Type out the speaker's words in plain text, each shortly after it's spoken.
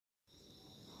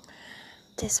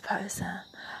this person,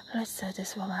 let's say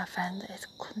this woman friend is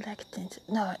connected.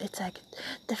 No, it's like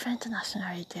different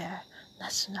nationality,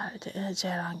 J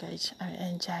language,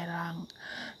 in J island.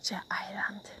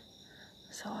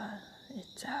 So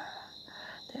it's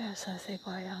there's something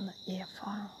going on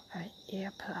earphone or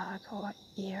earplug or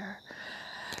ear.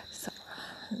 So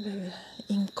maybe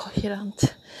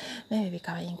incoherent, maybe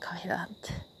become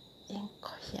incoherent,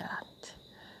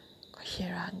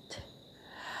 coherent.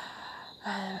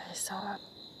 So,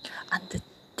 and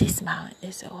this man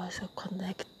is also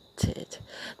connected.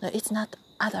 No, it's not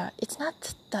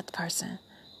that person.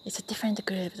 It's a different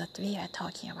group that we are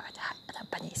talking about.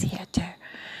 Japanese here too.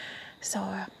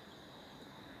 So,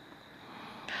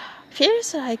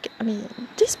 feels like,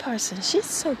 this person, she's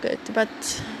so good, but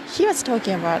he was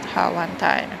talking about her one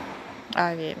time.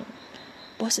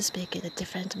 Both speak in a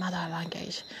different mother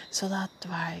language, so that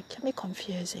why it can be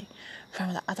confusing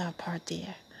from the other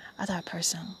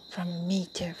person, from me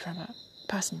too, from a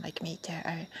person like me too,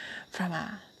 or from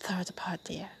a third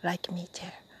party like me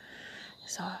too.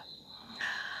 So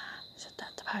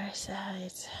that person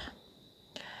is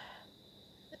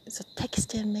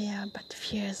texting me, but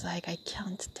feels like I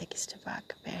can't text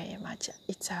back very much.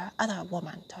 It's a other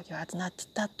woman talking about, not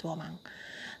that woman,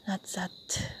 not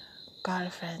that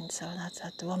girlfriend, or not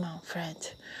that woman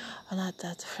friend, or not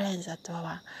that friend, that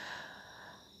woman.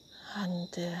 And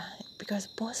because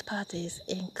both parties,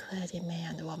 including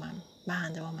man and woman,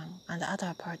 and the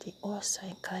other party also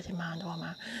including man and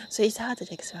woman, so it's hard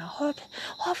to explain. Hope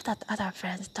that other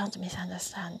friends don't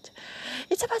misunderstand.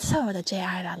 It's about some of the J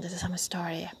Islanders, some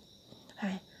story.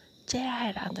 J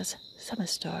Islanders, some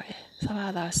story, some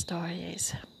other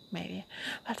stories maybe.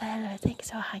 But I think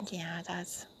so. Hanging out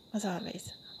as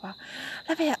always. Well,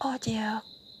 maybe audio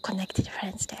connected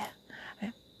friends there.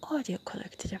 Audio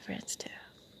connected friends there.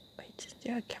 Wait,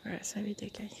 there are cameras, maybe they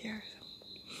can hear.